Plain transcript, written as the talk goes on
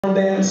Barn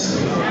dance.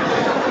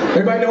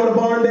 Everybody know what a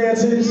barn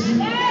dance is?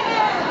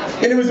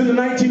 And it was in the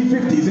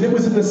 1950s, and it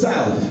was in the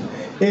South,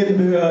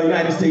 in the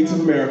United States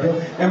of America.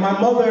 And my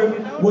mother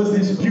was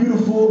this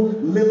beautiful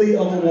lily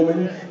of a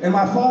woman, and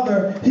my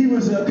father, he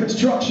was a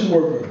construction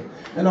worker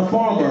and a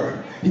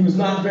farmer. He was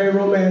not very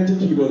romantic.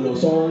 He wrote no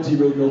songs. He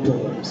wrote no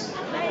poems.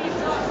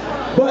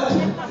 But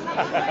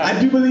I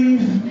do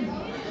believe,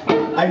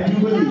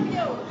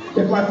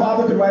 if my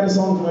father could write a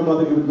song for my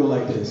mother, it would go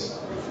like this.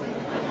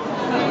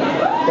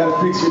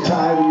 Gotta fix your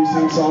tie when you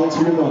sing songs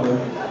for your mother.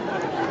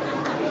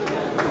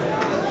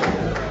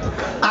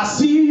 I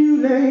see you,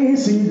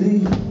 Nancy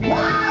Lee. I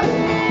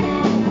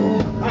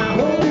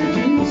hope that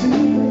you see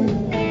me.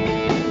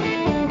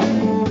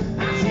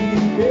 I see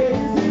you,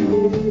 Nancy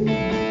Lee.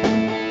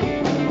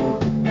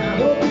 I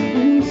hope that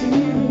you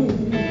see me.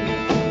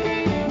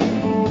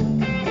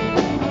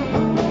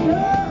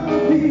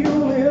 I'll be your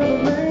little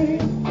man.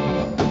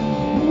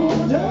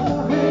 Oh,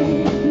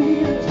 darling, be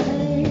a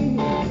chain.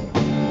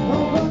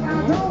 Oh, but I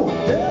don't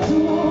just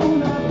want